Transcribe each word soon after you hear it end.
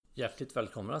Hjärtligt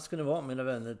välkomna ska ni vara, mina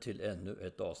vänner, till ännu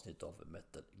ett avsnitt av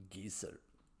Metal Geezer.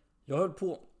 Jag har hållit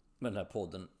på med den här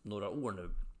podden några år nu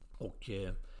och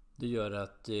det gör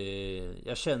att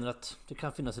jag känner att det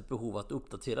kan finnas ett behov att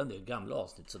uppdatera en del gamla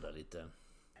avsnitt sådär lite.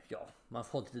 Ja, man har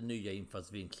fått lite nya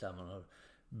infallsvinklar, man har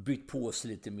bytt på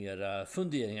sig lite mera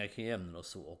funderingar kring ämnen och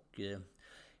så. Och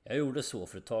jag gjorde så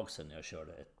för ett tag sedan när jag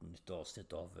körde ett nytt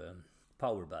avsnitt av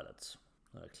Power Ballads,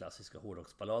 de här klassiska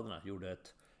hårdrocksballaderna. Gjorde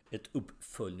ett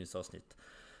uppföljningsavsnitt.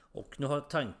 Och nu har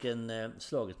tanken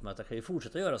slagit mig att jag kan ju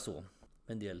fortsätta göra så med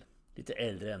en del lite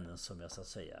äldre ämnen som jag så att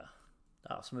säga,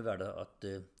 som är värda att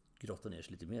grotta ner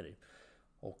sig lite mer i.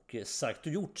 Och sagt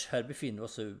och gjort, här befinner vi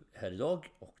oss här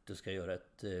idag och det ska göra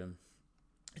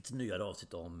ett nyare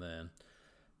avsnitt om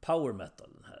power metal.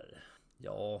 Den här,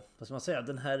 ja, vad ska man säga,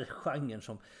 den här genren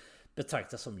som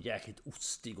betraktas som jäkligt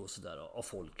ostig och sådär av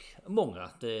folk.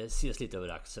 Många, det ses lite över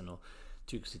axeln och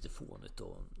tycks lite fånigt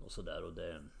och sådär. Och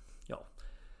det, ja,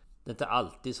 det är inte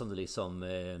alltid som det liksom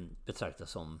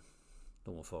betraktas som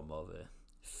någon form av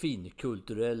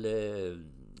finkulturell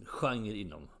genre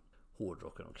inom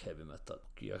hårdrocken och heavy metal.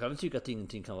 Och jag kan väl tycka att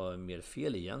ingenting kan vara mer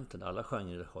fel egentligen. Alla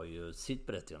genrer har ju sitt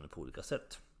berättigande på olika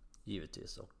sätt,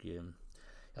 givetvis. Och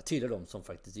jag tillhör dem som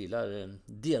faktiskt gillar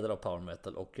delar av power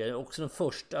metal. Och jag är också den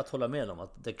första att hålla med om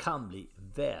att det kan bli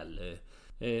väl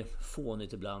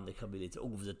fånigt ibland. Det kan bli lite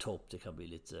over the top. Det kan bli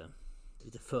lite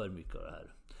för mycket av det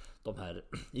här. De här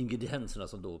ingredienserna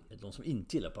som då de som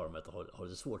inte gillar power metal har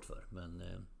det svårt för. Men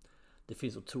det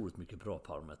finns otroligt mycket bra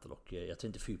power metal. Och jag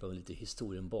tänkte fördjupa mig lite i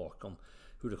historien bakom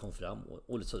hur det kom fram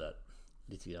och lite sådär.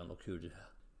 Lite grann och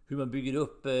hur man bygger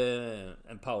upp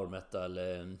en power metal,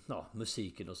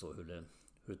 musiken och så. Hur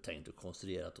det är tänkt och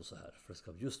konstruerat och så här. För det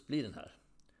ska just bli den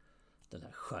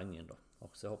här genren då.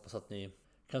 Och så jag hoppas att ni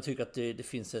kan tycka att det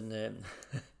finns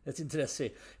ett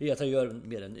intresse i att jag gör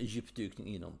mer en djupdykning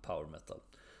inom power metal.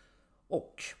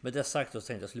 Och med det sagt så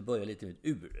tänkte jag skulle börja lite med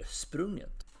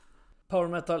ursprunget. Power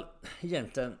metal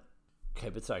egentligen kan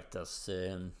ju betraktas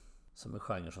som en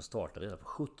genre som startade redan på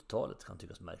 70-talet. Kan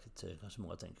tyckas märkligt, kanske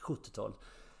många tänker 70-tal.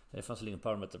 Det fanns ingen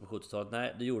power metal på 70-talet.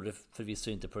 Nej, det gjorde det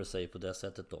förvisso inte per se på det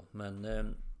sättet då. Men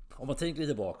om man tänker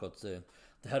lite bakåt,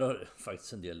 det här har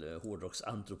faktiskt en del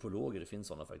hårdrocksantropologer, det finns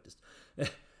sådana faktiskt,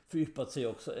 fördjupat sig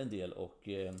också en del. Och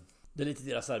det är lite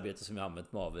deras arbete som jag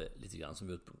använt mig av lite grann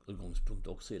som utgångspunkt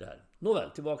också i det här.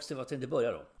 Nåväl, tillbaka till vad jag tänkte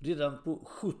börja då. Redan på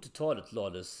 70-talet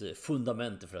lades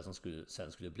fundamentet för det som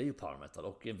sen skulle bli power metal.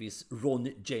 Och en viss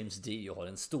Ronnie James Dio har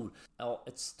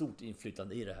ett stort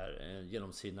inflytande i det här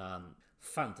genom sina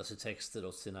fantasy-texter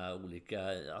och sina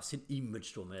olika, sin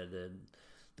image då med,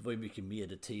 det var ju mycket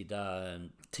medeltida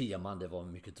teman, det var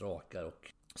mycket drakar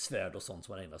och svärd och sånt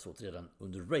som man ägnade sig åt redan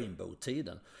under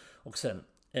Rainbow-tiden. Och sen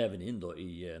även in då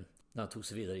när han tog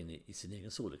sig vidare in i sin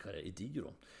egen solokarriär i Dio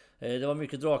då. Det var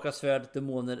mycket drakar, svärd,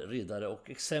 demoner, riddare och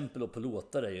exempel på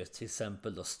låtar är ju till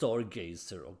exempel då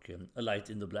Stargazer och A Light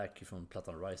in the Black från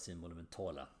plattan Rising,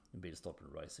 monumentala Billstarten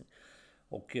Rising.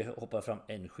 Och hoppar fram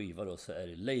en skiva då så är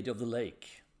det Lady of the Lake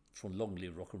från Long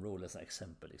Live Rock'n'Roll, ett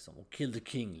exempel liksom. Och Kill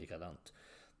the King likadant.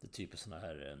 Det är typ såna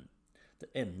här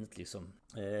det ämnet liksom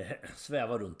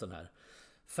svävar runt den här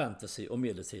fantasy och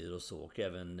medeltider och så. Och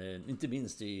även inte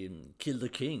minst i Kill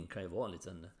the King kan ju vara en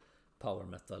liten power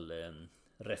metal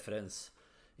referens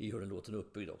i hur den låten är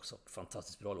uppbyggd också.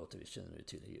 Fantastiskt bra låt, vi känner ju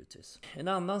till givetvis. En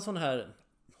annan sån här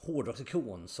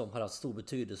hårdrocksikon som har haft stor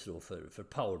betydelse då för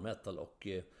power metal och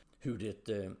hur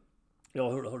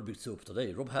har det byggts upp då, det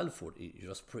är Rob Halford i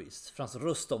Judas Priest. Frans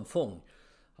röstomfång,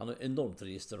 han har enormt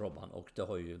register, Robban, och det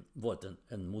har ju varit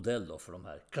en modell då för de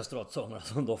här kastratsångerna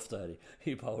som det ofta är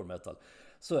i power metal.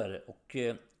 Så är det. Och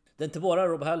det är inte bara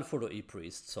Rob Halford då i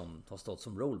Priest som har stått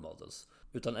som role models,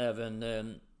 utan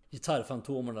även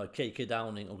gitarrfantomerna KK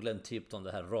Downing och Glenn Tipton,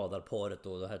 det här radarparet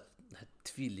och det här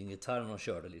tvillinggitarren de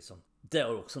körde liksom. Det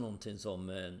är också någonting som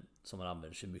man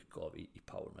använder sig mycket av i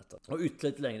power metal. Och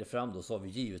ytterligare längre fram då så har vi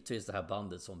givetvis det här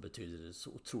bandet som betyder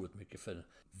så otroligt mycket för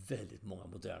väldigt många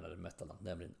modernare metal,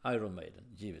 nämligen Iron Maiden,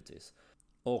 givetvis.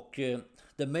 Och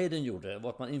det Maiden gjorde var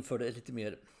att man införde ett lite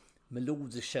mer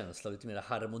melodisk känsla, lite mer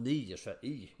harmonier så här,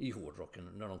 i hårdrocken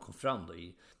när de kom fram då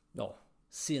i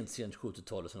sent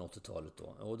 70-talet och 80-talet då.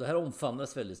 Och det här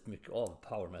omfamnades väldigt mycket av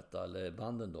power metal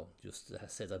banden då. Just det här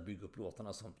sättet att bygga upp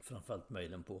låtarna som framförallt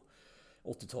Maiden på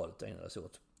 80-talet ägnade sig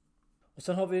åt. Och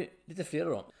sen har vi lite fler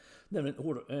då.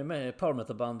 Nämligen med power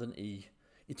metal banden i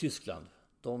Tyskland.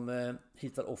 De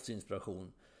hittar ofta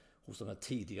inspiration hos de här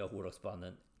tidiga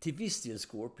hårdrocksbanden. Till viss del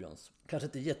Scorpions. Kanske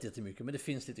inte jättemycket, men det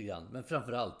finns lite grann. Men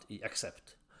framförallt i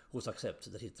Accept. Hos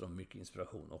Accept, där hittar de mycket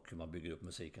inspiration och hur man bygger upp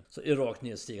musiken. Så i rakt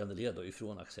nedstigande led då,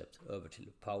 ifrån Accept över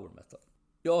till power metal.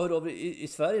 Ja, hur har vi i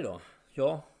Sverige då?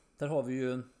 Ja, Där har vi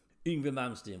ju Yngwie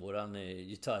Malmsteen, våran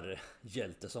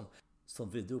gitarrhjälte som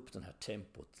vred upp den här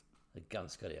tempot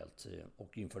ganska rejält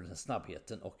och införde den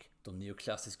snabbheten och de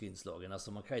neoklassiska inslagen.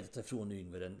 Alltså man kan inte ta ifrån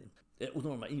Yngwie den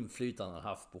enorma inflytande han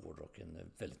haft på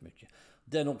hårdrocken väldigt mycket.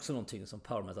 Det är också någonting som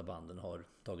power metal banden har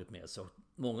tagit med sig.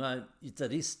 Många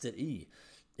gitarrister i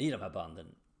de här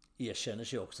banden erkänner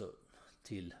sig också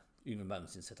till Yngwie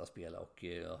Malmsteens sätt att spela och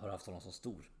har haft honom som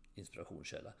stor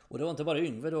inspirationskälla. Och det var inte bara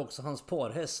Yngwie, det var också hans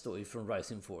parhäst då ifrån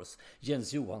Rising Force,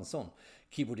 Jens Johansson,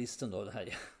 keyboardisten då, den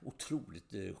här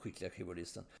otroligt skickliga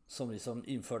keyboardisten som liksom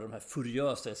införde de här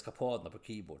furiösa eskapaderna på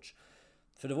keyboards.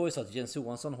 För det var ju så att Jens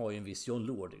Johansson har ju en viss John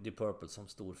Lord, The Purple, som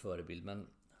stor förebild, men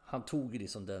han tog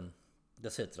liksom det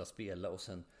sättet att spela och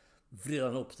sen vred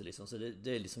han upp det liksom, så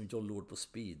det är liksom John Lord på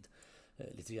speed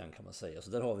lite grann kan man säga.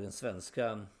 Så där har vi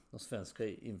de svenska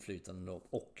inflytanden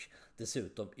och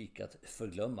dessutom icke att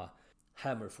förglömma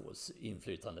Hammerfalls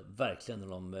inflytande. Verkligen när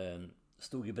de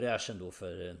stod i bräschen då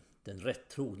för den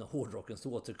rättrogna hårdrockens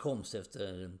återkomst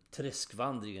efter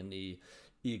träskvandringen i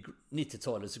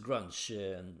 90-talets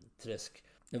grunge-träsk.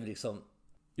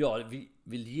 Vi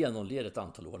vill genomleda ett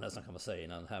antal år nästan kan man säga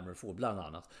innan Hammerfall bland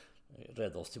annat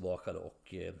rädda oss tillbaka då.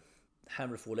 Och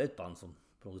Hammerfall är ett band som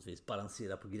på något vis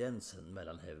balanserar på gränsen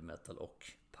mellan heavy metal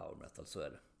och power metal, så är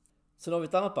det. Sen har vi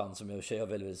ett annat band som jag i och för sig har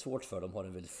väldigt svårt för. De har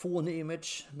en väldigt fånig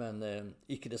image, men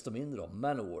icke desto mindre då.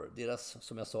 Manowar, deras,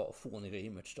 som jag sa, fåniga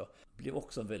image då, blev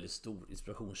också en väldigt stor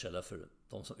inspirationskälla för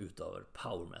de som utövar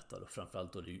power metal. Och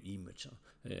framförallt då det är ju imagen.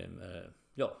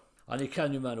 Ni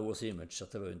kan ju Manowars image, så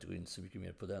att det behöver inte gå in så mycket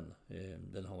mer på den.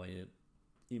 Den har man ju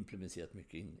implementerat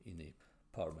mycket in i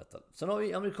power metal. Sen har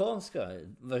vi amerikanska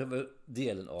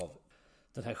delen av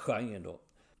den här genren då.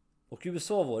 Och i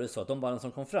USA var det så att de banden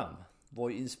som kom fram var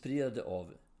ju inspirerade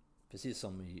av, precis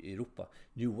som i Europa,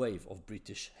 New Wave of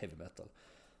British Heavy Metal.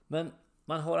 Men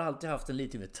man har alltid haft en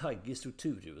lite mer taggig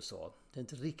struktur i USA. Det är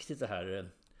inte riktigt det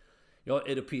här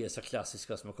europeiska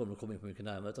klassiska som jag kommer att komma in på mycket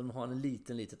närmare, utan de har en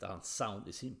litet annat sound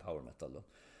i sin power metal då.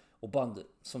 Och band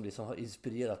som liksom har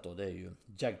inspirerat då, det är ju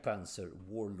Jag Panzer,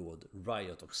 Warlord,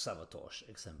 Riot och Savatage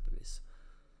exempelvis.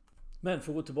 Men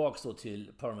för att gå tillbaka då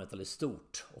till power metal i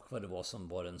stort och vad det var som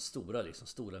var den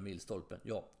stora milstolpen.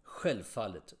 Ja,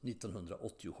 självfallet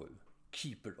 1987.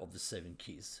 Keeper of the Seven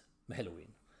Keys med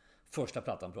Halloween. Första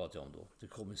plattan pratade jag om då. Det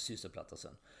kom en systerplatta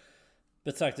sen.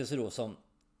 Betraktades då som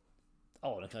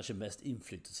den kanske mest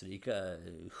inflytelserika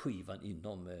skivan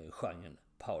inom genren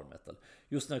power metal.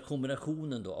 Just den här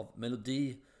kombinationen då av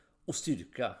melodi och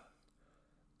styrka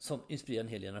som inspirerar en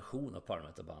hel generation av power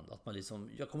metal band. Att man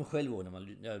liksom, jag kommer själv ihåg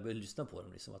när jag började lyssna på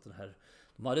dem liksom, att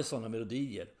de hade sådana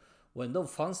melodier och ändå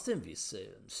fanns det en viss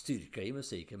styrka i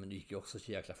musiken, men det gick ju också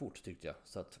så jäkla fort tyckte jag.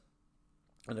 Så att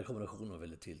den här kombinationen var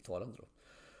väldigt tilltalande då.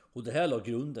 Och det här la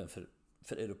grunden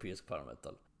för europeisk power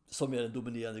metal, som är den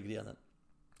dominerande grenen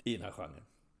i den här genren.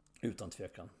 Utan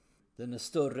tvekan. Den är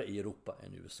större i Europa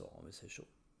än i USA, om vi säger så.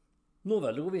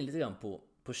 Nåväl, då går vi in lite grann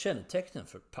på kännetecknen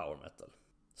för power metal.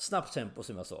 Snabbt tempo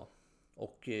som jag sa.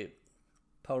 Och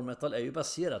power metal är ju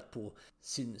baserat på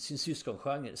sin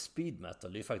syskongenre speed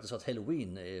metal. Det är faktiskt så att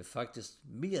Halloween faktiskt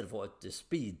mer var ett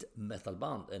speed metal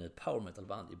band än ett power metal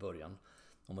band i början.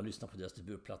 Om man lyssnar på deras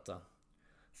debutplatta,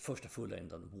 första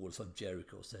fullängden Walls of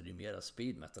Jericho, så är det ju mer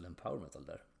speed metal än power metal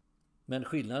där. Men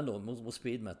skillnaden då mot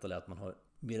speed metal är att man har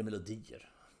mer melodier.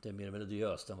 Det är mer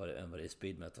melodiöst än vad det är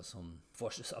speed metal, som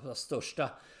får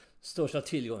största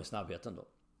tillgång i snabbheten då.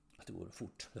 Att det går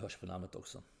fort, det hörs på namnet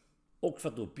också. Och för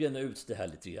att då bena ut det här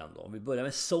lite grann då, om vi börjar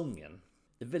med sången.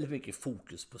 Det är väldigt mycket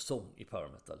fokus på sång i power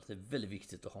metal. Det är väldigt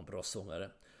viktigt att ha en bra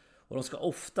sångare. Och de ska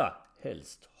ofta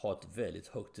helst ha ett väldigt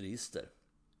högt register.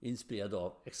 Inspirerad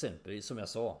av exempelvis, som jag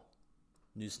sa,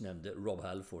 nyss nämnde Rob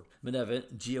Halford. Men även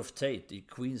Geoff Tate i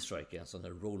Queenstrike är en sån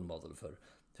här role model för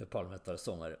power metal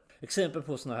sångare. Exempel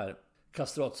på såna här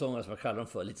kastratsångare som jag kallar dem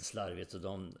för, lite slarvigt. Och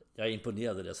jag är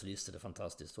imponerad av deras register, det är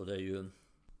fantastiskt. Och det är ju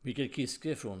Mikael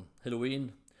Kiske från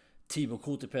Halloween, Timo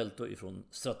Kotipelto från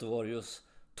Stratovarius,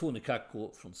 Tony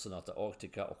Kakko från Sonata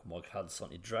Arctica och Mark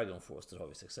Hudson i Dragon Force. Där har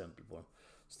vi ett exempel på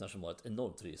sådana som har ett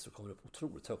enormt register och kommer upp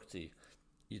otroligt högt i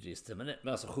register. Men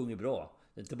alltså sjunger bra.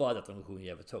 Det är inte bara att de sjunger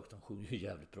jävligt högt, de sjunger ju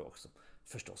jävligt bra också,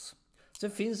 förstås.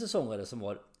 Sen finns det sångare som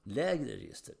har lägre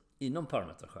register inom power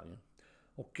metal-genren.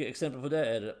 Och exempel på det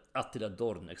är Attila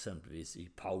Dorn exempelvis i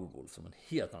Powerwolf, som en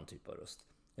helt annan typ av röst.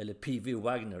 Eller P.V.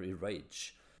 Wagner i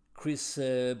Rage. Chris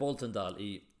Boltendal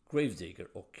i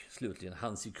Gravedigger och slutligen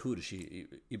Hansi Kursch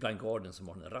i Blind Guardian, som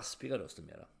har den raspiga rösten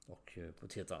mera och på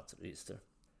ett helt annat register.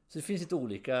 Så det finns lite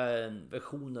olika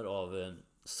versioner av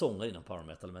sånger inom power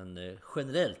metal, men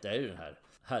generellt är ju den här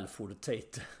Halford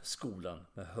Tate-skolan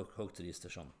med högt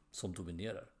register som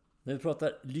dominerar. När vi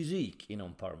pratar lyrik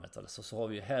inom power metal så har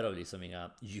vi liksom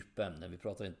inga djupämnen. Vi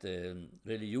pratar inte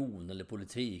religion eller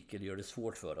politik eller gör det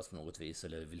svårt för oss på något vis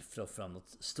eller vill få fram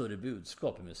något större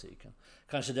budskap i musiken.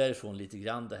 Kanske därifrån lite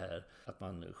grann det här att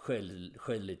man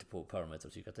skäller lite på power metal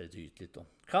och tycker att det är lite ytligt då.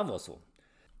 Kan vara så.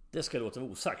 Det ska låta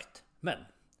osagt. Men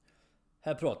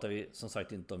här pratar vi som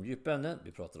sagt inte om djupämnen.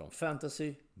 Vi pratar om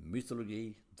fantasy,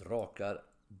 mytologi, drakar,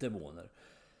 demoner.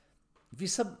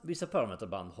 Vissa power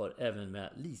metal-band har även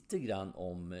med lite grann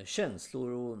om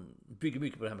känslor och bygger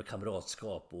mycket på det här med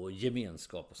kamratskap och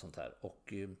gemenskap och sånt här.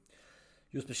 Och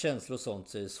just med känslor och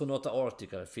sånt, Sonata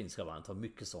Arctica, finska band, har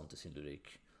mycket sånt i sin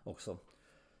lyrik också.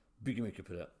 Bygger mycket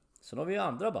på det. Sen har vi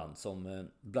andra band som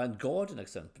Blind Guardian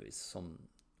exempelvis, som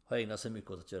har ägnat sig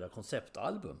mycket åt att göra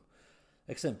konceptalbum.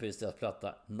 Exempelvis deras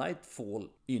platta Nightfall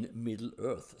in Middle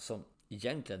Earth, som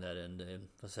egentligen är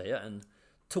en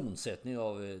tonsättning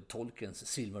av Tolkiens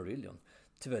Silmarillion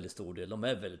till väldigt stor del. De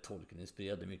är väldigt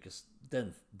Tolkien-inspirerade, mycket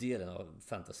den delen av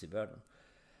fantasyvärlden.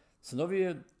 Sen har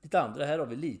vi lite andra, här har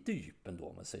vi lite djup ändå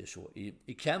om man säger så.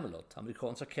 I Camelot,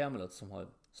 amerikanska Camelot, som har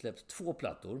släppt 2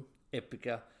 plattor,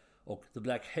 Epica och The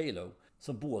Black Halo,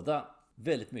 som båda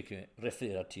väldigt mycket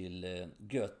refererar till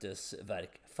Goethes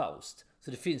verk Faust.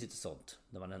 Så det finns lite sånt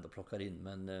när man ändå plockar in,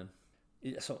 men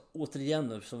alltså,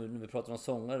 återigen, som när vi pratar om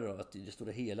sångare då, att i det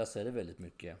stora hela så är det väldigt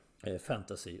mycket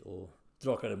fantasy och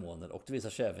drakar och demoner. Och det visar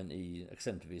sig även i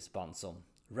exempelvis band som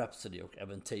Rhapsody och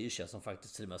Avantasia, som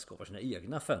faktiskt till och med skapar sina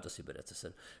egna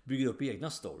fantasyberättelser. Bygger upp egna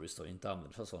stories och inte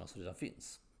använder sig av sådana som redan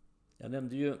finns. Jag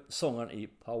nämnde ju sångaren i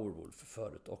Powerwolf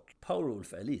förut, och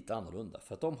Powerwolf är lite annorlunda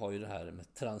för att de har ju det här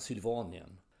med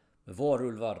Transylvanien, med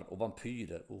varulvar och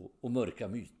vampyrer och mörka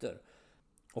myter.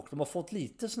 Och de har fått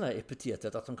lite sån här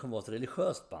epitetet att de kan vara ett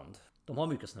religiöst band. De har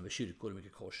mycket såna med kyrkor och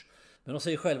mycket kors. Men de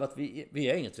säger själva att vi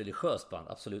är inget religiöst band,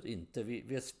 absolut inte.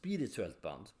 Vi är ett spirituellt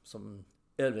band som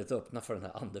är väldigt öppna för den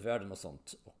här andevärlden och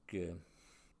sånt. Och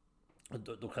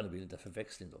då kan det bli lite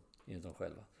förväxling då, enligt dem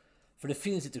själva. För det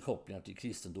finns lite kopplingar till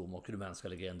kristendom och rumänska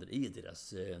legender i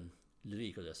deras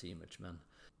lyrik och deras image. Men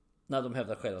när de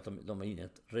hävdar själva att de är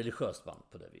inget religiöst band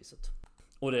på det viset.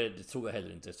 Och det tror jag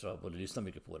heller inte, efter att ha både lyssnat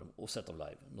mycket på dem och sett dem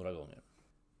live några gånger.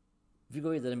 Vi går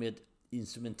vidare med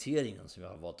instrumenteringen, som jag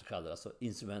har valt att kalla det. Alltså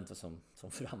instrumenten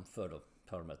som framför då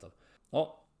power metal.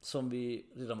 Ja, som vi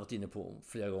redan varit inne på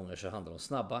flera gånger så handlar det om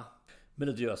snabba,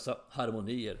 melodiösa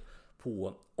harmonier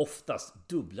på oftast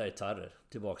dubbla gitarrer.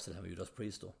 Tillbaka till det här med Judas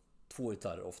Priest då. 2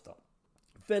 gitarrer ofta.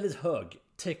 Väldigt hög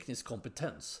teknisk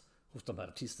kompetens hos de här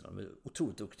artisterna. De är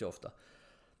otroligt duktiga ofta.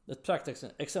 Ett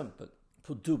praktexempel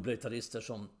på dubbla gitarrister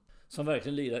som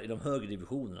verkligen lirar i de högre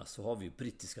divisionerna, så har vi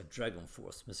brittiska Dragon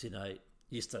Force med sina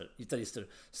gitarrister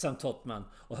Sam Totman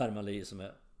och Herman Lee, som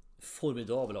är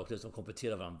formidabla och som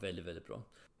kompletterar varandra väldigt, väldigt bra.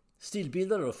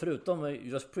 Stilbildare då, förutom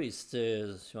Judas Priest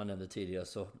som jag nämnde tidigare,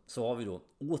 så har vi då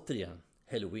återigen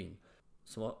Halloween,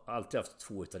 som har alltid haft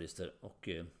 2 gitarrister, och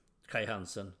Kai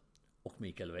Hansen och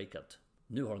Mikael Weikat.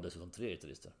 Nu har de dessutom 3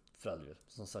 gitarrister, för all del,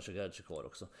 som Sasha Gertz kvar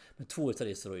också. Men 2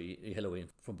 gitarrister i Halloween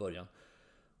från början.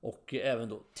 Och även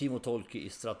då Timo Tolkki i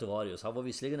Stratovarius. Han var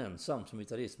visserligen ensam som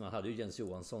gitarrist, men han hade ju Jens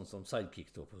Johansson som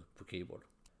sidekick då på keyboard.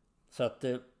 Så att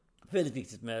väldigt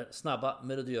viktigt med snabba,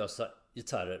 melodiösa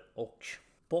gitarrer. Och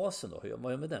basen då,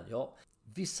 vad gör med den? Ja,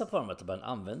 vissa power metal-band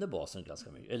använder basen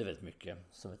ganska mycket, eller väldigt mycket,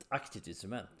 som ett aktivt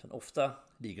instrument. Men ofta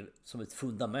ligger som ett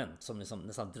fundament som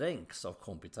nästan dränks av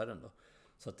kompgitarren då.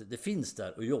 Så att det finns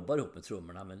där och jobbar ihop med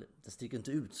trummorna, men det sticker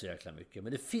inte ut så jäkla mycket.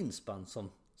 Men det finns band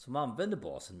som använder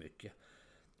basen mycket.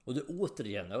 Och det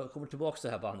återigen, jag kommer tillbaka till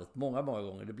det här bandet många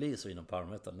gånger, det blir så inom power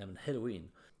metal, nämligen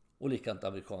Halloween och likadant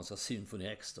amerikanska Symphony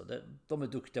X då. De är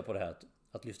duktiga på det här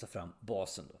att lyfta fram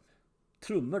basen då.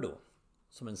 Trummor då,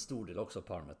 som en stor del också av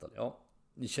power metal. Ja,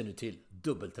 ni känner till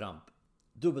dubbeltramp.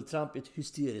 Dubbeltramp i ett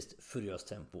hysteriskt furiöst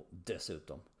tempo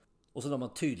dessutom. Och så har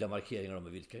man tydliga markeringar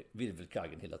om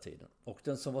virvelkaggen hela tiden. Och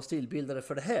den som var stilbildare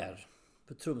för det här,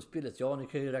 för trumspelet, ja, ni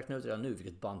kan ju räkna ut redan nu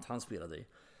vilket band han spelade i.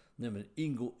 Nämligen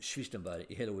Ingo Schwichtenberg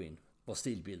i Halloween var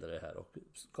stilbildare här och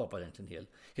skapade egentligen en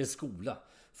hel skola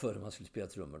för hur man skulle spela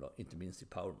trummor då, inte minst i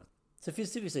power metal. Sen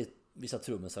finns det vissa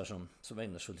trummisar som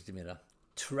ägnar sig lite mera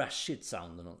trashigt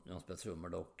sound när de spelar trummor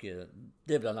då, och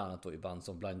det är bland annat då i band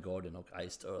som Blind Guardian och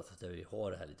Iced Earth, där vi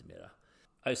har det här lite mera.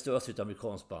 Iced Earth är ett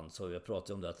amerikanskt band, så jag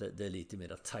pratar om det, att det är lite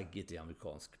mer taggigt i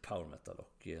amerikansk power metal,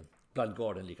 och Blind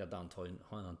Guardian likadant har en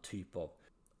annan typ av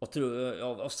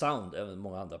sound, även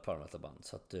många andra power metal band.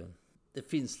 Så att det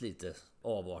finns lite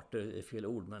avarter, är fel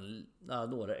ord, men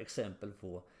några exempel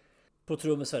på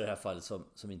trummisar i det här fallet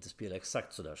som inte spelar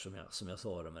exakt så där som jag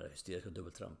sa, med det hysteriska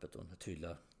dubbeltrampet och den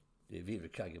tydliga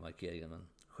virvelkaggemarkeringen, men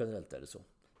generellt är det så.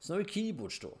 Så har vi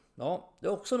keyboards då. Ja, det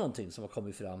är också någonting som har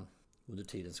kommit fram under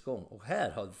tidens gång. Och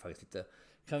här har vi faktiskt lite,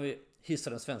 kan vi hissa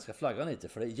den svenska flaggan lite.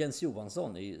 För det är Jens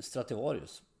Johansson i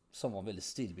Stratovarius som var en väldigt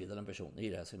stilbildande person i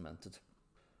det här segmentet.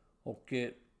 Och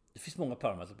det finns många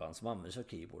power metal-band som använder sig av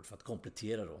keyboard för att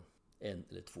komplettera då en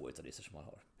eller två gitarrister som man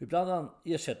har. Ibland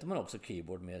ersätter man också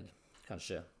keyboard med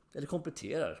kanske, eller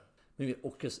kompletterar med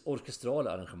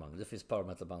orkestrala arrangemang. Det finns power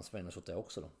metal-band som ägnar sig åt det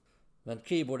också då. Men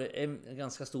keyboard är en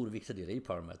ganska stor och viktig del i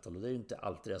power metal och det är ju inte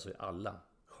alltid det så i alla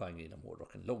genrer inom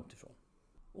hårdrocken, långt ifrån.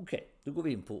 Okej, då går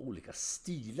vi in på olika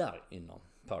stilar inom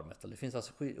power metal. Det finns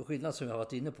alltså skillnad som jag har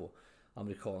varit inne på.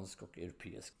 Amerikansk och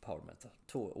europeisk power metal.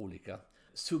 Två olika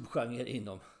subgenrer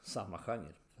inom samma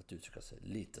genre, för att uttrycka sig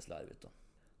lite slarvigt då.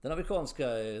 Den amerikanska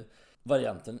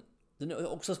varianten, den är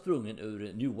också sprungen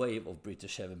ur New Wave of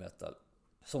British Heavy Metal,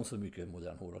 som så mycket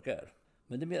modern hårdrock är.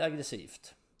 Men det är mer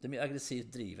aggressivt. Det är mer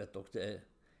aggressivt drivet och det är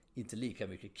inte lika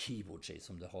mycket keyboard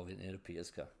som det har vid den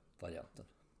europeiska varianten.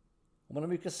 Om man har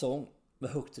mycket sång med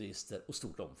högt register och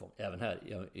stort omfång, även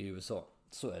här i USA,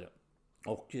 så är det.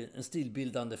 Och en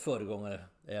stilbildande föregångare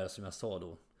är, som jag sa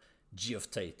då, Geoff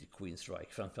Tate i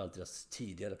Queenstrike, framförallt deras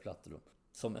tidigare plattor då.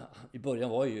 Som i början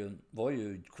var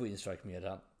ju Queenstrike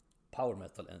mer power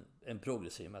metal än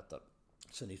progressiv metal.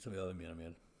 Sen gick de över mer och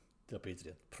mer till att bli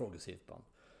ett progressivt band.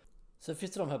 Sen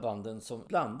finns det de här banden som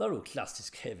blandar då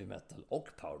klassisk heavy metal och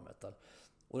power metal.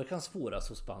 Och det kan spåras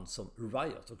hos band som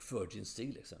Riot och Virgin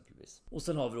Steel exempelvis. Och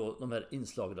sen har vi då de här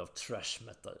inslagen av trash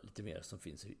metal lite mer som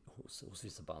finns hos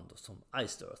vissa band då, som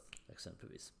Iced Earth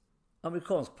exempelvis.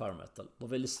 Amerikansk power metal var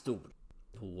väldigt stor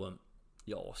på,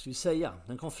 ja, ska vi säga,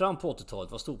 den kom fram på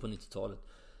 80-talet, var stor på 90-talet.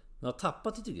 Men har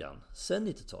tappat lite grann sen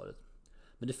 90-talet.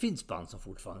 Men det finns band som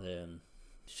fortfarande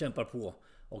kämpar på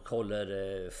och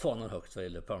håller fanan högt vad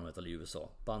gäller power metal i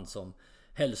USA. Band som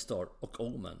Hellstar och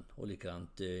Omen och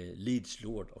likadant Leech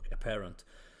Lord och Apparent,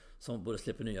 som både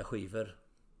släpper nya skivor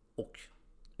och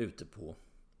ute på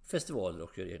festivaler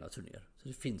och gör egna turnéer. Så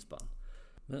det finns band.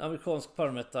 Men amerikansk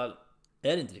power metal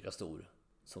är inte lika stor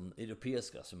som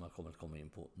europeiska, som man kommer att komma in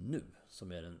på nu,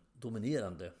 som är den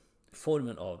dominerande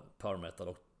formen av power metal.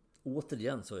 Och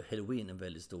återigen så är Halloween en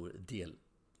väldigt stor del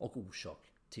och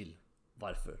orsak till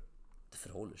varför det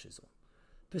förhåller sig så.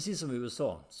 Precis som i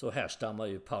USA så härstammar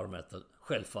ju power metal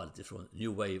självfallet ifrån New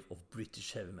Wave of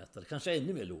British Heavy Metal. Kanske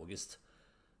ännu mer logiskt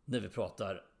när vi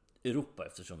pratar Europa,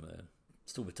 eftersom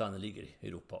Storbritannien ligger i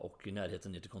Europa och i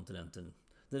närheten ner till kontinenten.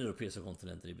 Den europeiska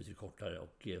kontinenten är betydligt kortare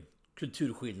och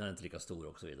kulturskillnaden är inte lika stor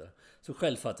och så vidare. Så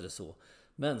självfallet är det så.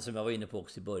 Men som jag var inne på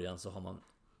också i början så har man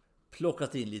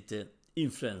plockat in lite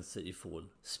influenser i full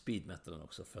speed metalen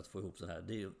också för att få ihop den här.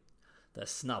 Det är ju det här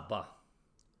snabba,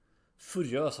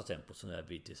 furiösa tempot som det är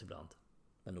beaties ibland,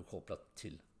 men då kopplat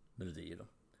till melodier då.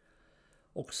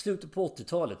 Och slutet på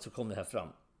 80-talet så kom det här fram.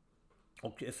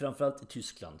 Och framförallt i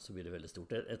Tyskland så blir det väldigt stort.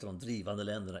 Det är ett av de drivande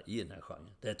länderna i den här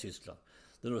genren. Det är Tyskland.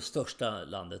 Det är det största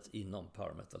landet inom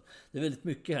power metal. Det är väldigt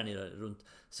mycket här nere runt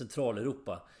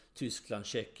Centraleuropa. Tyskland,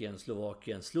 Tjeckien,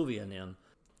 Slovakien, Slovenien,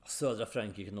 södra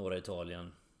Frankrike, norra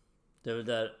Italien. Det är väl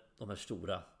där de här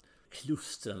stora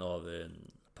klustren av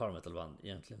power metal-band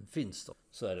egentligen finns då.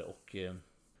 Så är det, och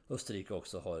Österrike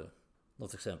också har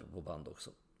något exempel på band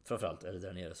också. Framförallt är det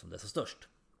där nere som det är så störst.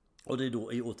 Och det är då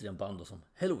återigen band då som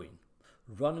Halloween,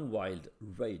 Running Wild,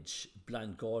 Rage,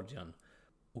 Blind Guardian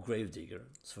och Gravedigger.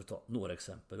 Så för att ta några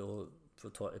exempel, och för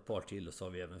att ta ett par till, och så har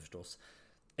vi även förstås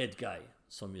Ed Guy,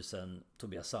 som ju sen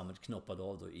Tobias Sammet knoppade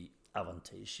av då i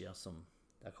Avantasia, som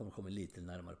jag kommer komma lite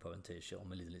närmare på Avantasia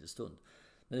om en liten stund.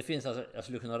 Men det finns alltså, jag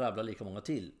skulle kunna rabbla lika många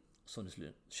till som ni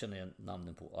skulle känna igen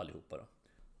namnen på allihopa då.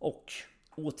 Och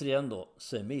återigen då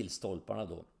så är milstolparna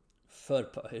då för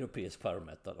europeisk power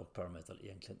metal och power metal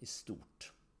egentligen i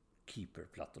stort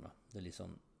Keeper-plattorna. Det är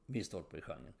liksom milstolpar i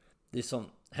genren. Det är som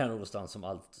här någonstans som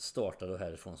allt startar och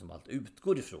härifrån som allt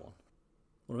utgår ifrån.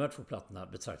 Och de här två plattorna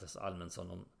betraktas allmänt som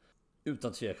de,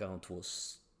 utan tvekan, de två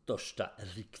största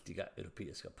riktiga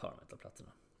europeiska power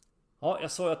metal-plattorna. Ja,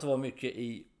 jag sa att det var mycket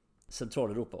i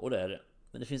Centraleuropa, och det är det.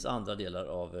 Men det finns andra delar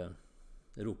av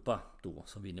Europa då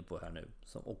som vi är inne på här nu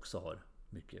som också har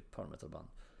mycket power metal-band.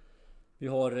 Vi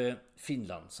har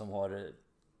Finland som har en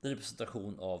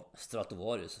representation av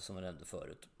Stratovarius som jag nämnde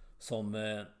förut. Som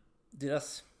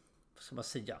deras, vad ska man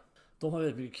säga, de har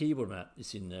väldigt mycket keyboard med i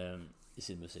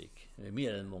sin musik.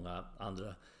 Mer än många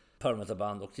andra power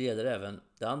metal-band, och det gäller även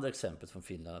det andra exemplet från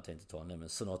Finland jag tänkte ta, nämligen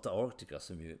Sonata Arctica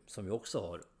som ju också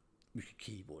har mycket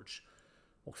keyboards.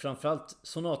 Och framförallt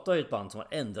Sonata är ett band som har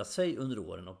ändrat sig under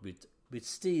åren och bytt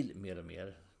stil mer och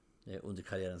mer under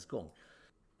karriärens gång.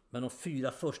 Men de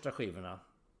 4 första skivorna,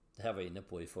 det här var jag inne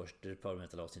på i första power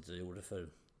metal avsnittet jag gjorde för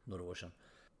några år sedan.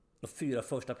 De 4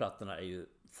 första plattorna är ju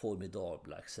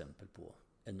formidabla exempel på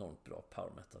enormt bra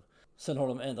power metal. Sen har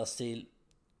de ändrat stil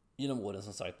genom åren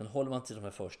som sagt, men håller man till de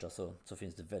här första så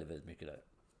finns det väldigt, väldigt mycket där.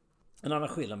 En annan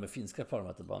skillnad med finska power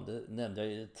metal-band, det nämnde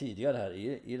jag tidigare här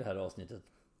i det här avsnittet,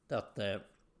 det är att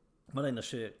man ägnar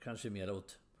sig kanske mer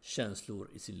åt känslor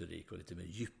i sin lyrik och lite mer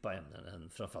djupa ämnen än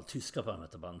framförallt tyska power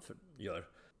metal-band gör.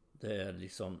 Det är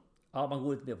liksom, man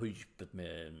går lite mer på djupet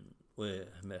med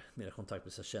mer kontakt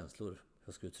med sina känslor,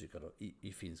 jag ska uttrycka då,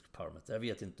 i finsk power metal. Jag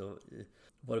vet inte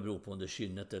vad det beror på, om det är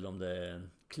kynnet eller om det är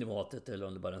klimatet eller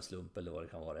om det bara är en slump eller vad det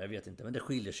kan vara. Jag vet inte, men det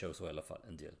skiljer sig så i alla fall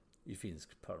en del i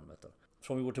finsk power metal.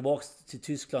 Från vi går tillbaka till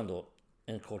Tyskland då,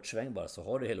 en kort sväng bara, så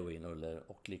har du Halloween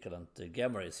och likadant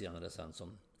Gamma Ray senare sen,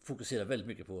 som fokuserar väldigt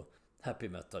mycket på happy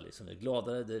metal. Liksom. Det är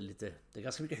gladare, det är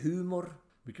ganska mycket humor,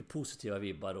 mycket positiva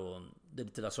vibbar och det är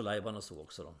lite Lasso Lajban och så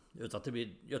också då. Utan att det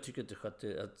blir, jag tycker inte att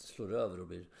det slår över och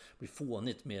blir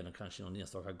fånigt mer än kanske någon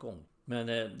enstaka gång.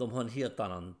 Men de har en helt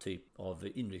annan typ av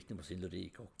inriktning på sin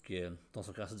lyrik, och de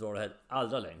som kanske drar det här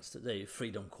allra längst, det är ju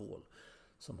Freedom Call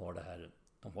som har det här.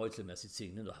 De har ju till och med sitt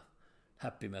signum då.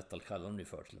 Happy metal kallar de det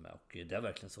för till och med, och det är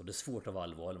verkligen så. Det är svårt av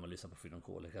allvar när man lyssnar på Freedom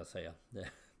Call, kan jag säga. Det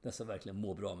är så verkligen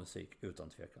må bra musik utan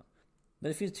tvekan. Men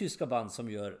det finns tyska band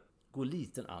som går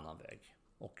lite en annan väg.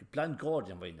 Och Blind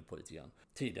Guardian var inne på lite grann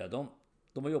tidigare.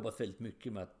 De har jobbat väldigt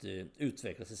mycket med att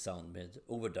utveckla sitt sound med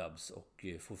overdubs och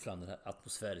få fram den här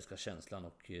atmosfäriska känslan,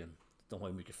 och de har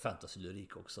ju mycket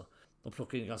fantasy-lyrik också. De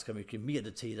plockar in ganska mycket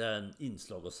medeltida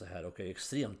inslag och så här, och är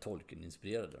extremt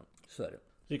Tolkien-inspirerade. Så är det.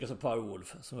 Likaså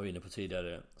Powerwolf som jag var inne på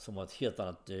tidigare, som har ett helt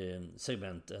annat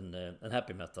segment än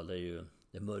happy metal. Det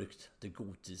är mörkt, det är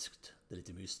gotiskt, det är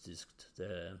lite mystiskt, det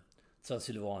är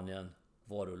Transylvanien,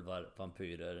 varulvar,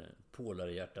 vampyrer, pålar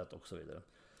i hjärtat och så vidare.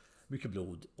 Mycket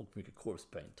blod och mycket corpse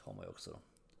paint har man ju också då.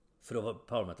 För att vara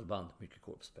power metal band, mycket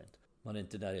corpse paint. Man är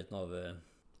inte i närheten av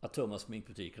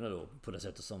Atoma-sminkbutikerna då, på det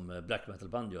sättet som black metal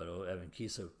band gör, och även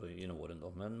Kiss upp inom åren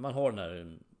då. Men man har den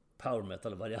här power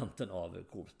metal-varianten av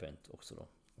corpse paint också då.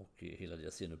 Och hela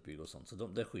deras scenuppbygg och sånt. Så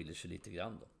det skiljer sig lite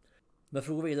grann då. Men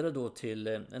för att gå vidare då till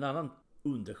en annan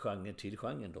undergenre till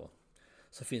genren då,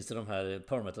 så finns det de här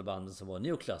power metal banden som var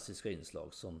neoklassiska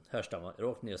inslag som härstammar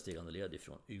rakt nedstigande led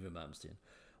ifrån Yngwie Malmsteen,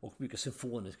 och mycket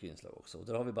symfoniska inslag också. Och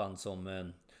där har vi band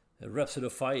som Rhapsody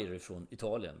of Fire från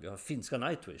Italien. Vi har finska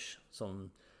Nightwish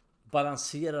som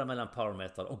balanserar mellan power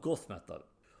metal och goth metal,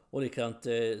 och likadant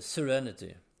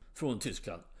Serenity från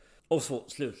Tyskland. Och så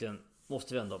slutligen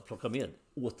måste vi ändå plocka med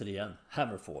återigen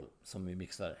Hammerfall, som vi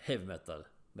mixar heavy metal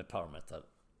med power metal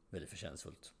väldigt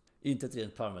förtjänstfullt. Inte ett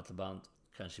rent power metal band,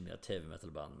 kanske mer ett heavy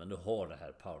metal band, men du har det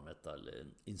här power metal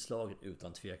inslaget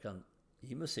utan tvekan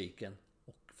i musiken,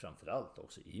 och framförallt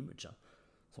också i imagen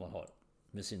som man har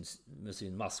med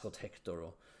sin maskot Hector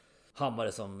och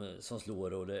hammare som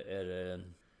slår, och det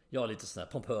är lite sån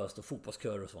här pompöst och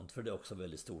fotbollskörer och sånt, för det är också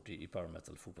väldigt stort i power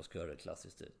metal. Fotbollskörer är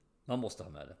klassiskt, man måste ha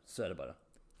med det, så är det bara.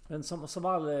 Men som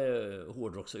all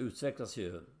hårdrock så utvecklas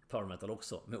ju power metal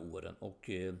också med åren, och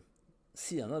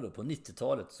senare då på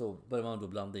 90-talet så börjar man då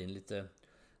blanda in lite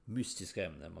mystiska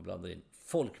ämnen. Man blandar in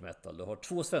folk metal. Du har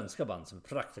 2 svenska band som är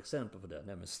praktexempel på det,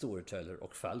 nämligen Storyteller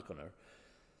och Falconer.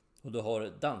 Och du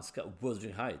har danska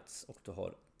Wuthering Heights, och du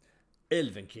har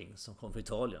Elven King som kom från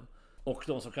Italien. Och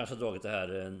de som kanske har dragit det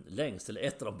här längst, eller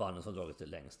ett av de banden som har dragit det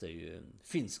längst, det är ju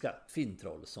finska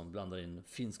Fintroll som blandar in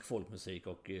finsk folkmusik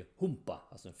och humpa,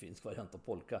 alltså en finsk variant av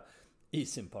polka, i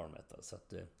sin power metal. Så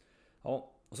att,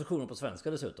 ja, och så sjunger de på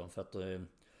svenska dessutom, för att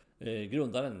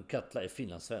grundaren Katla är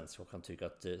finlandssvensk och kan tycka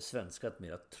att svenska är ett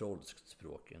mer trolskt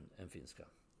språk än finska.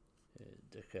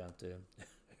 Det kan jag inte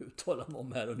uttala mig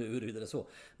om här och nu huruvida det är så.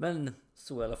 Men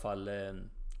så i alla fall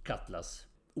Katlas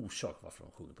orsak varför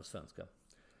de sjunger på svenska.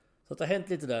 Så det har hänt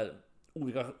lite där,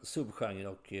 olika subgenrer,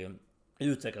 och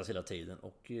utvecklas hela tiden.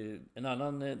 Och en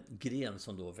annan gren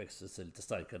som då växer sig lite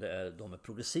starkare är de med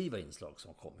progressiva inslag som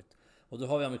har kommit. Och då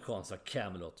har vi amerikanska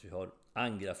Camelot, vi har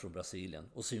Angra från Brasilien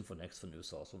och Symphony X från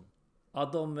USA som,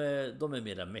 de är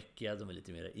mer mäckiga, de är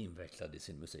lite mer invecklade i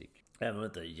sin musik. Även om det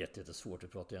inte är jättesvårt, vi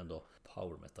pratar ju ändå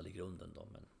power metal i grunden då,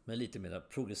 men lite mer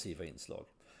progressiva inslag.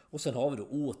 Och sen har vi då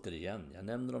återigen, jag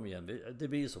nämner dem igen, det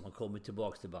blir ju så, man kommer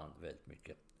tillbaka till band väldigt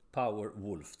mycket.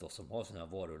 Powerwolf då, som har sina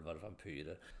varulvar och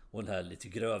vampyrer, och den här lite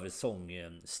grövre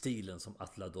sångstilen som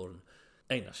Atladorn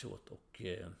ägnar sig åt,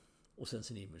 och sen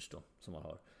sin image då som man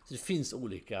har. Så det finns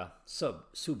olika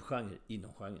subgenrer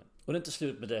inom genren. Och det är inte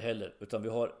slut med det heller, utan vi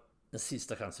har en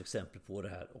sista kanske exempel på det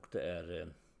här, och det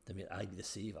är det mer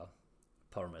aggressiva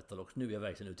power metal. Och nu är jag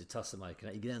verkligen ute i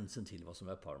tassemarkerna i gränsen till vad som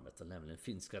är power metal, nämligen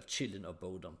finska Children of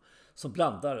Bodom, som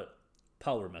blandar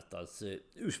power metals.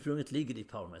 Ursprunget ligger i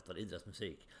power metal, i deras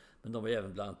musik, men de har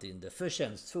även blandat in det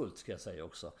förtjänstfullt, ska jag säga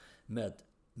också, med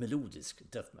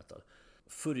melodisk death metal.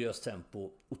 Furiöst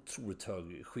tempo, otroligt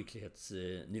hög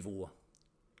skicklighetsnivå.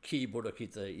 Keyboard och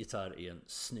gitarr är en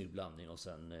snygg blandning. Och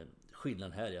sen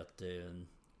skillnaden här är att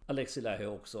Alexi Lahey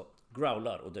också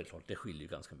growlar. Och det är klart, det skiljer ju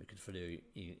ganska mycket, för det är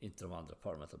ju inte de andra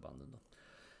power metal banden då.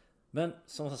 Men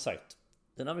som sagt,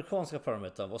 den amerikanska power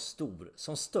metal var stor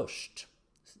som störst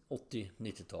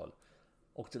 80-90-tal.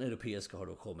 Och den europeiska har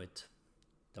då kommit.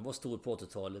 Den var stor på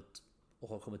 80-talet och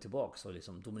har kommit tillbaka och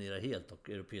liksom dominerar helt. Och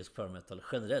europeisk power metal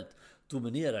generellt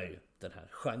dominerar ju den här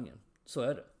genren. Så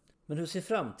är det. Men hur ser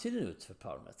framtiden ut för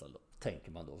power metal då?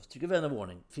 Tänker man då. Tycker vän av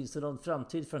ordning. Finns det någon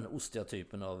framtid för den ostiga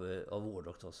typen av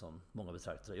hårdrock då, som många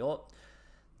betraktar? Ja,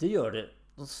 det gör det.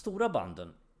 De stora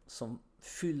banden som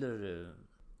fyller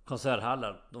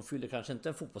konserthallar, de fyller kanske inte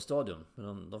en fotbollsstadion,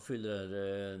 men de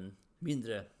fyller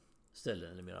mindre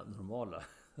ställen eller mer normala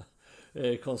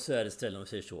konsertställen om vi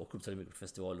säger så, och uppträder mycket på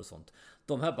festivaler och sånt.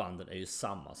 De här banden är ju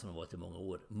samma som de varit i många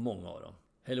år, många av dem.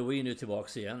 Halloween är ju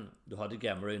tillbaka igen. Du hade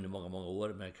Gamera under många år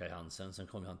med Kai Hansen, sen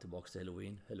kom han tillbaka till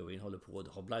Halloween håller på. Du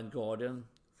har Blind Guardian,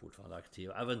 fortfarande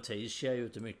aktiva. Avantasia är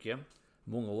ute mycket,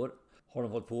 många år har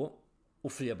de hållit på.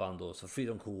 Och fler band då, så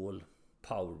Freedom Call,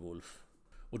 Powerwolf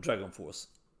och Dragon Force.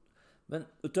 Men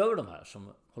utöver de här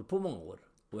som hållit på många år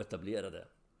och etablerade,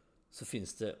 så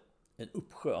finns det en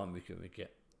uppsjö av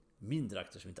mycket mindre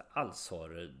akter som inte alls har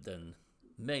den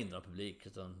mängden av publik,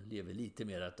 utan lever lite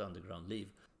mer ett underground-liv.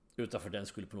 Utanför den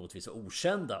skulle på något vis vara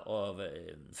okända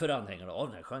för anhängarna av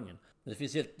den här genren. Men det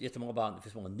finns jättemånga band, det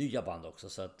finns många nya band också,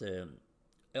 så att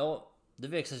ja, det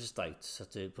växer sig starkt. Så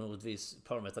att på något vis,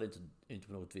 power metal är inte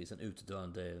på något vis en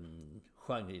utdöende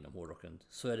genre inom hårdrocken.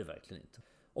 Så är det verkligen inte.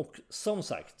 Och som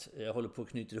sagt, jag håller på att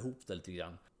knyta ihop det lite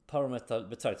grann. Power metal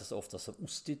betraktas ofta som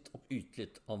ostigt och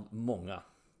ytligt av många.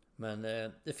 Men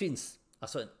det finns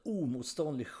alltså en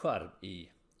omotståndlig charm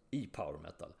i power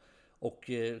metal. Och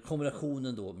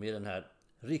kombinationen då med den här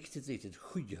riktigt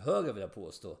skyhöga, vill jag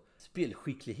påstå,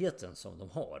 spelskickligheten som de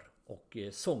har. Och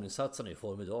sånginsatserna är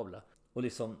formidabla. Och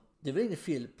liksom, det är väl inget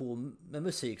fel med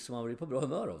musik som man blir på bra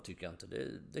humör av, tycker jag inte.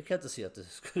 Det kan jag inte se att det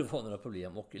skulle vara några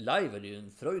problem. Och live är det ju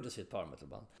en fröjd att se ett power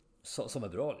metalband som är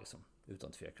bra liksom,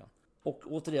 utan tvekan. Och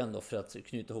återigen då, för att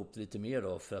knyta ihop det lite mer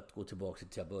då, för att gå tillbaka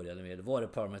till jag började med. Var är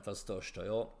power metal störst då?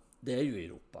 Ja, det är ju i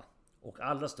Europa. Och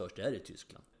allra störst är det i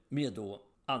Tyskland. Med då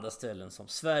andra ställen som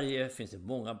Sverige finns det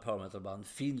många power metal band.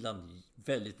 Finland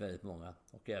väldigt många.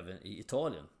 Och även i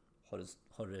Italien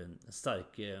har det en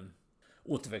stark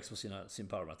återväxt på sin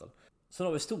power metal. Sen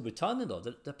har vi Storbritannien då,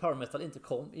 där power metal inte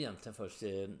kom egentligen först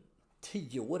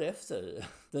 10 år efter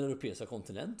den europeiska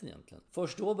kontinenten egentligen.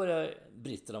 Först då började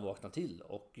britterna vakna till,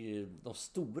 och de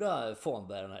stora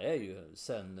fanbärarna är ju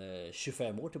sen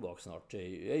 25 år tillbaka snart är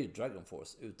ju Dragon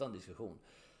Force utan diskussion.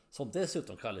 Som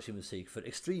dessutom kallar sin musik för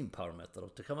extreme power metal,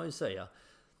 och det kan man ju säga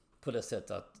på det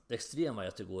sättet att det extrema är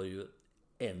att det går ju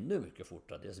ännu mycket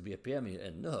fortare. Deras BPM är ju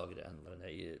ännu högre än vad den är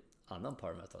i annan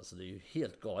power metal, så det är ju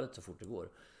helt galet så fort det går.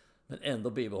 Men ändå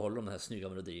bibehåller de här snygga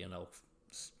melodierna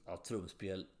och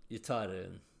trumspel,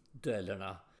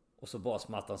 gitarrduellerna och så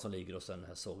basmattan som ligger, och sen den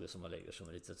här sågen som man lägger som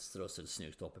en litet strössel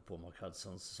snyggt uppe på Mark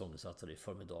Hudsons sånginsatser är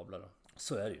formidabla då.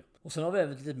 Så är det ju. Och sen har vi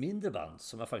även ett lite mindre band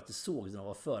som jag faktiskt såg när de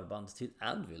var förband till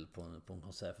Anvil på en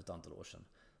konsert för ett antal år sedan.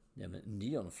 Nämligen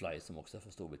Neonfly, som också är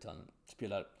från Storbritannien,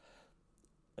 spelar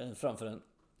framför en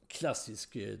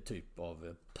klassisk typ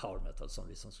av power metal som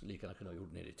vi som lika gärna kunde ha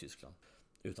gjort nere i Tyskland.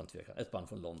 Utan tvekan. Ett band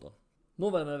från London.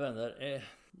 Nåväl, mina vänner,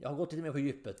 jag har gått lite mer på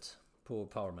djupet på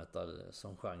power metal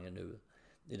som genre nu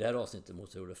i det här avsnittet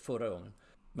mot jag gjorde förra gången.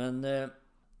 Men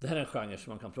det här är en genre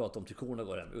som man kan prata om till korna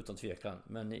går hem, utan tvekan.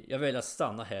 Men jag väljer att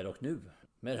stanna här och nu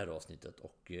med det här avsnittet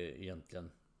och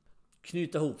egentligen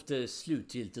knyta ihop det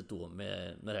slutgiltigt då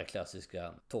med det här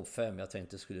klassiska topp 5. Jag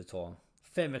tänkte skulle ta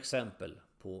 5 exempel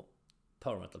på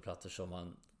power metal-plattor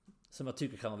som jag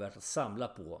tycker kan vara värt att samla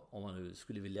på om man nu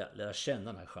skulle vilja lära känna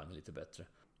den här genren lite bättre.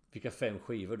 Vilka 5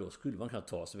 skivor då skulle man kunna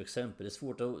ta som exempel? Det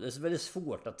är väldigt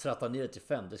svårt att tratta ner till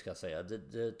 5, det ska jag säga.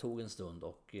 Det tog en stund,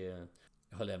 och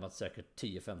jag har lämnat säkert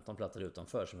 10-15 plattor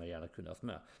utanför som jag gärna kunde haft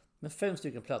med. Men 5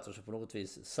 stycken plattor som på något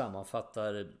vis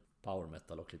sammanfattar power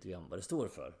metal och lite grann vad det står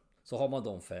för. Så har man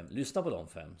de 5, lyssna på de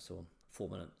 5, så får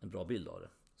man en bra bild av det,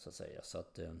 så att säga. Så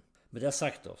att, med det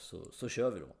sagt då, så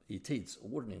kör vi då i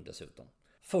tidsordning dessutom.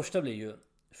 Första blir ju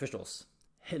förstås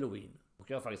Halloween. Och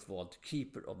jag har faktiskt valt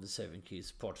Keeper of the Seven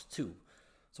Keys Part 2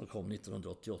 som kom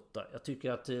 1988. Jag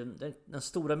tycker att den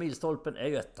stora milstolpen är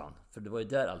ju ettan, för det var ju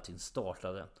där allting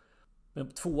startade. Men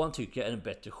 2:an tycker jag är en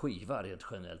bättre skiva rent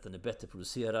generellt. Den är bättre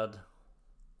producerad,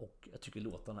 och jag tycker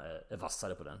låtarna är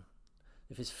vassare på den.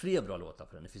 Det finns fler bra låtar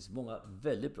på den. Det finns många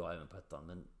väldigt bra även på ettan,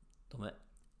 men de är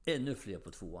ännu fler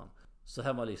på 2:an. Så här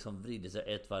har man liksom vridit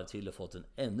sig ett varv till och fått en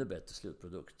ännu bättre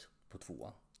slutprodukt på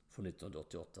 2:an från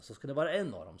 1988. Så ska det vara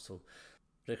en av dem så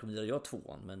rekommenderar jag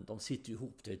 2:an, men de sitter ju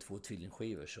ihop, det är 2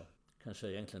 tvillingskivor så kanske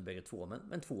egentligen bägge 2,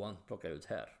 men 2:an plockar jag ut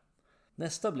här.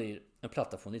 Nästa blir en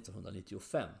platta från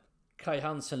 1995. Kai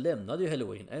Hansen lämnade ju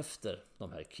Halloween efter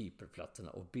de här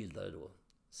Keeper-plattorna och bildade då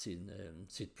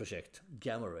sitt projekt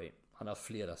Gamma Ray. Han har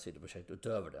flera sidoprojekt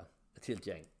utöver det. Ett helt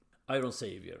gäng. Iron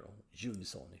Savior och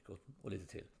Unisonic och lite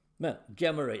till. Men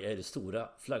Gamma Ray är det stora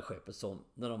flaggskeppet som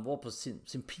när de var på sin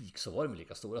peak så var de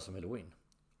lika stora som Halloween.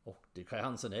 Och Kai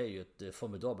Hansen är ju ett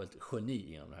formidabelt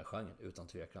geni inom den här genren utan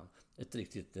tvekan. Ett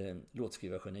riktigt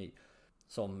låtskrivargeni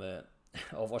som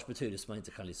av vars betydelse man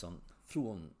inte kan liksom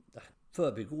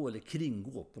förbigå eller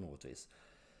kringgå på något vis.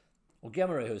 Och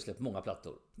Gamma Ray har ju släppt många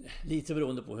plattor. Lite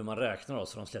beroende på hur man räknar då,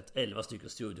 så de har släppt 11 stycken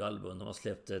studioalbum. De har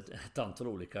släppt ett antal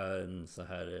olika så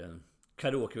här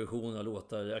karaokeversioner av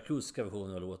låtar, akustiska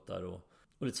versioner av låtar och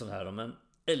lite sånt här. Men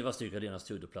 11 stycken rena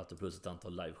studioplattor plus ett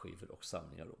antal liveskivor och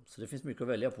samlingar då. Så det finns mycket att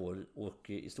välja på och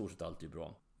i stort sett allt är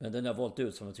bra. Men den jag valt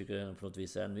ut som jag tycker på något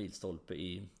vis är en milstolpe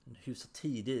i en hyfsat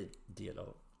tidig del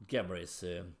av Gamma Rays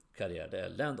karriär. Det är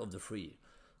Land of the Free.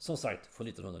 Som sagt, från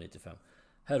 1995.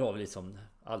 Här har vi liksom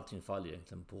allting faller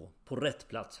egentligen på rätt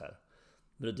plats här.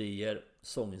 Melodier,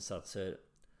 sånginsatser,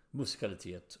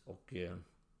 musikalitet och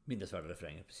minnesvärda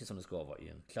refränger. Precis som det ska vara i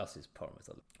en klassisk power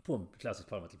metal. På en klassisk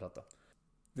power metal-platta.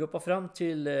 Vi hoppar fram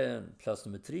till plats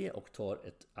nummer 3 och tar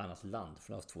ett annat land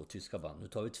från de 2 tyska band. Nu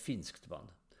tar vi ett finskt band.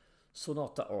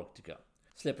 Sonata Arctica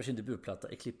släpper sin debutplatta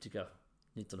Ecliptica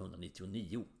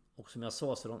 1999. Och som jag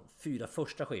sa så de 4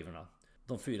 första skivorna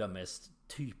de 4 mest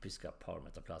typiska power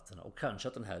metal-plattorna och kanske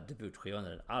att den här debutskivan är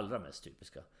den allra mest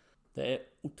typiska. Det är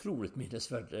otroligt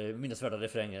minnesvärda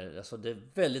refränger. Alltså det är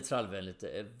väldigt trallvänligt, det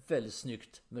är väldigt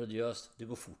snyggt, melodiöst, det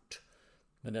går fort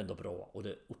men ändå bra och det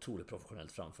är otroligt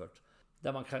professionellt framfört.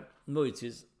 Där man kan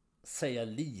möjligtvis säga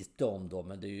lite om dem,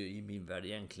 men det är ju i min värld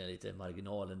egentligen lite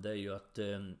marginalen. Det är ju att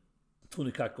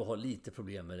Tony Kakko har lite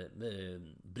problem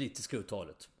med brittiska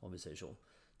uttalet, om vi säger så.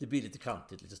 Det blir lite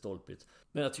kantigt, lite stolpigt.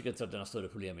 Men jag tycker inte att det är några större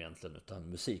problem egentligen, utan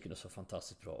musiken är så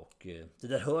fantastiskt bra. Och det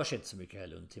där hörs inte så mycket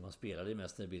heller under tiden man spelar. Det är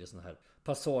mest när det blir såna här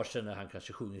passager när han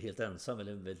kanske sjunger helt ensam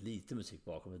eller väldigt lite musik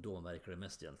bakom. Det då man märker det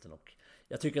mest egentligen. Och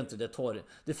jag tycker inte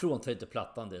det fråntar inte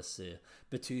plattan dess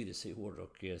betydelse i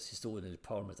hårdrock-historien eller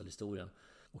power metal-historien.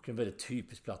 Och en väldigt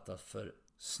typisk platta för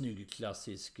snygg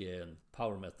klassisk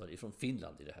power metal ifrån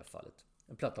Finland i det här fallet.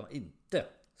 En platta man inte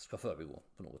ska förbigå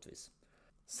på något vis.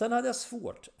 Sen hade jag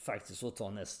svårt faktiskt att ta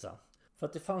nästa. För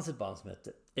att det fanns ett band som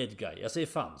hette Edguy. Jag säger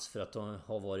fanns för att de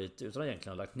har varit, utan att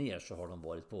egentligen ha lagt ner, så har de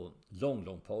varit på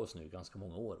lång paus nu ganska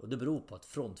många år. Och det beror på att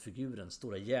frontfiguren,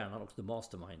 stora hjärnan och The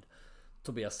Mastermind,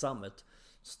 Tobias Sammet,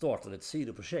 startade ett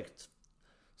sidoprojekt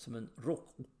som en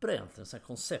rockopera egentligen.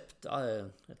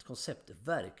 Ett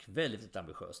konceptverk, väldigt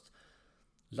ambitiöst.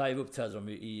 Live uppträder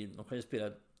de kan ju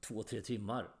spela 2-3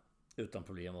 timmar utan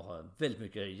problem och ha väldigt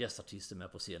mycket gästartister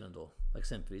med på scenen då.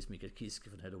 Exempelvis Mikael Kiske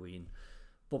från Halloween,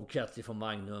 Bob Catley från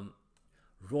Magnum,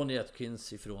 Ronnie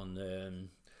Atkins från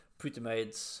Pretty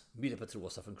Maids, Mille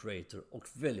Petrosa från Creator och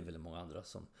väldigt många andra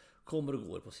som kommer och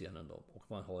går på scenen då. Och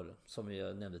man har, som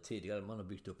jag nämnde tidigare, man har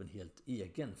byggt upp en helt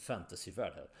egen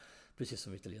fantasyvärld här. Precis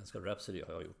som italienska Rhapsody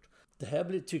har jag gjort. Det här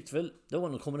det var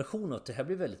en kombination av att det här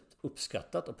blir väldigt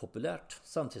uppskattat och populärt.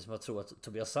 Samtidigt som jag tror att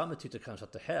Tobias Sammet tyckte kanske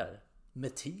att det här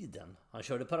med tiden, han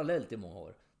körde parallellt i många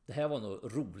år. Det här var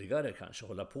nog roligare kanske att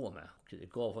hålla på med. Och det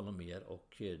gav honom mer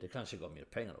och det kanske gav mer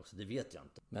pengar också, det vet jag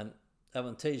inte. Men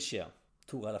Avantasia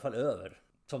tog i alla fall över,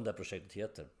 som det projektet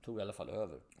heter, tog i alla fall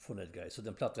över från Edguy. Så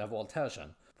den platta jag valt här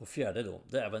sen, på 4:e då,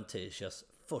 det är Avantasias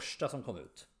första som kom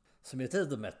ut. Som heter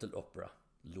The Metal Opera,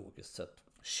 logiskt sett,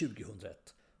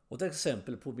 2001. Och det är ett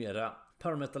exempel på mera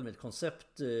power metal med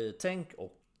koncepttänk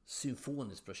och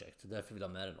symfoniskt projekt. Därför vill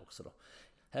jag med den också då.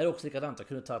 Här är också likadant, jag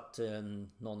kunde tagit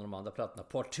någon av de andra plattorna.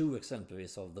 Part 2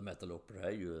 exempelvis av The Metal Opera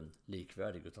är ju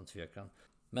likvärdig utan tvekan.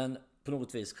 Men på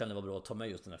något vis kan det vara bra att ta med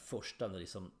just den här första när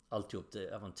liksom alltihop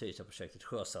det Avantasia-projektet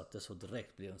sjösattes och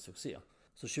direkt blev en succé.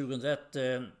 Så 2001,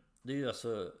 det är ju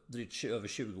alltså drygt över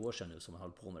 20 år sedan nu som man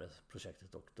håller på med det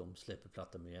projektet och de släpper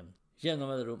plattor med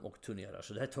genom rum och turnerar.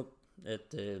 Så det här är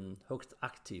ett högt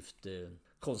aktivt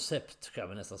koncept kan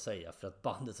man nästan säga, för att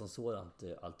bandet som sådant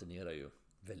alternerar ju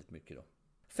väldigt mycket då.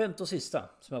 Femte och sista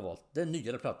som jag valt, det är en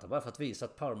nyare platta, bara för att visa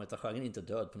att power metal-genren inte är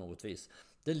död på något vis.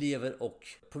 Den lever och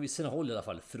på vissa håll i alla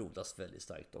fall frodas väldigt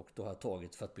starkt, och då har jag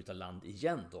tagit, för att byta land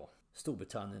igen då,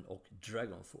 Storbritannien och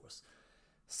Dragon Force.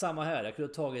 Samma här, jag kunde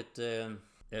ha tagit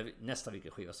nästan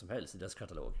vilken skiva som helst i deras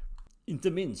katalog.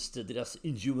 Inte minst deras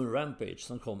Inhuman Rampage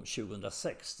som kom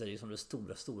 2006, där det som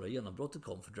det stora genombrottet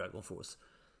kom för Dragon Force.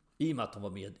 I och med att de var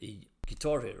med i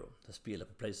Guitar Hero, det spelet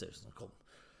på PlayStation som kom.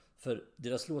 För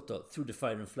deras låt då, Through the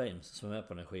Fire and Flames, som är med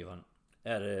på den här skivan,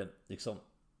 är liksom,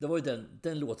 det var ju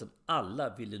den låten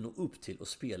alla ville nå upp till och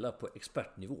spela på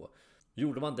expertnivå.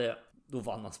 Gjorde man det, då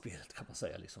vann man spelet, kan man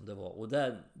säga liksom. Det var, och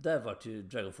där var ju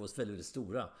Dragon Force väldigt, väldigt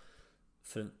stora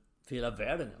för hela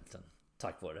världen egentligen,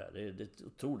 tack vare det här. Det är ett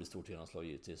otroligt stort genomslag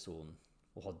givetvis,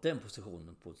 och ha den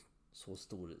positionen på så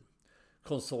stor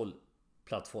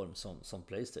konsolplattform som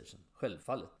PlayStation,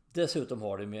 självfallet. Dessutom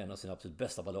har de med en av sina absolut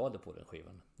bästa ballader på den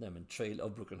skivan, nämligen Trail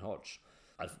of Broken Hearts.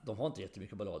 Alltså, de har inte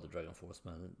jättemycket ballader, Dragon Force,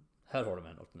 men här har de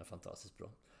en och den är fantastiskt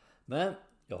bra. Men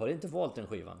jag har inte valt den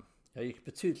skivan. Jag gick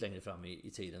betydligt längre fram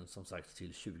i tiden, som sagt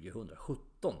till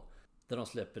 2017, där de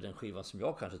släpper den skivan som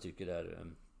jag kanske tycker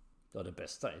är den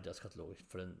bästa i deras katalog.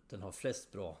 För den har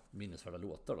flest bra minnesvärda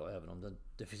låtar då, även om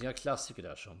det finns inga klassiker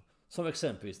där som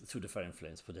exempelvis Through the Fire and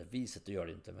Flames på det viset, det gör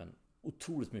det inte, men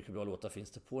otroligt mycket bra låtar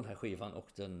finns det på den här skivan, och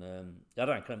jag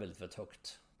rankar den väldigt, väldigt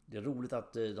högt. Det är roligt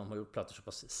att de har gjort plattor så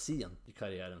pass sent i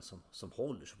karriären som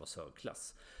håller så pass hög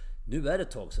klass. Nu är det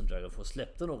ett tag sedan Dragon Force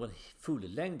släppte någon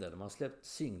fullängdare. De har släppt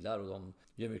singlar och de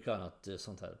gör mycket annat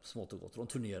sånt här smått och gott. De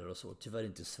turnerar och så. Tyvärr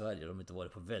inte i Sverige, de har inte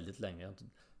varit på väldigt länge.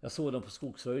 Jag såg dem på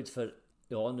Skogsröjd för,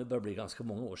 nu börjar det bli ganska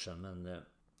många år sedan, men det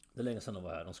är länge sedan de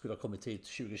var här. De skulle ha kommit hit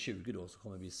 2020 då, så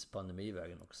kom en viss pandemi i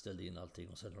vägen och ställde in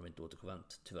allting, och sen har de inte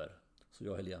återkommit, tyvärr. Så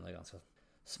jag och Helena är ganska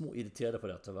små irriterade på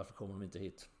detta. Varför kommer de inte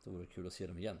hit? Det vore kul att se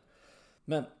dem igen.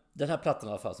 Men den här plattan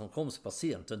i alla fall, som kom så pass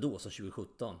sent ändå, så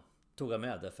 2017, tog jag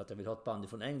med det för att jag vill ha ett band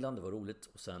från England, det var roligt,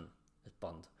 och sen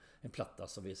en platta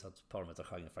som visar att power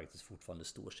metal-genren faktiskt fortfarande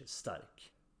står sig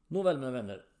stark. Nåväl, mina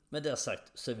vänner, med det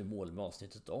sagt så är vi mål med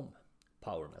avsnittet om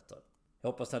power metal.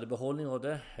 Jag hoppas ni hade behållning av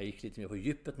det. Jag gick lite mer på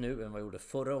djupet nu än vad jag gjorde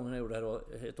förra gången jag gjorde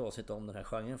ett avsnitt om den här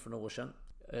genren för några år sedan.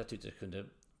 Jag tyckte det kunde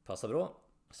passa bra,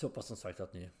 så hoppas som sagt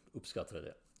att ni uppskattade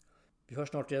det. Vi hörs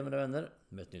snart igen, mina vänner,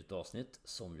 med ett nytt avsnitt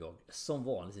som jag som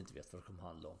vanligt inte vet vad det kommer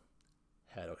handla om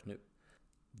här och nu.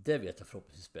 Det vet jag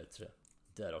förhoppningsvis bättre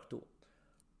där och då.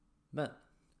 Men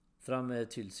fram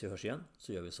tills vi hörs igen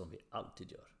så gör vi som vi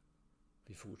alltid gör.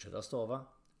 Vi fortsätter stava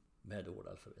med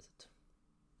ordalfabetet.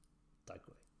 Tack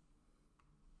och hej.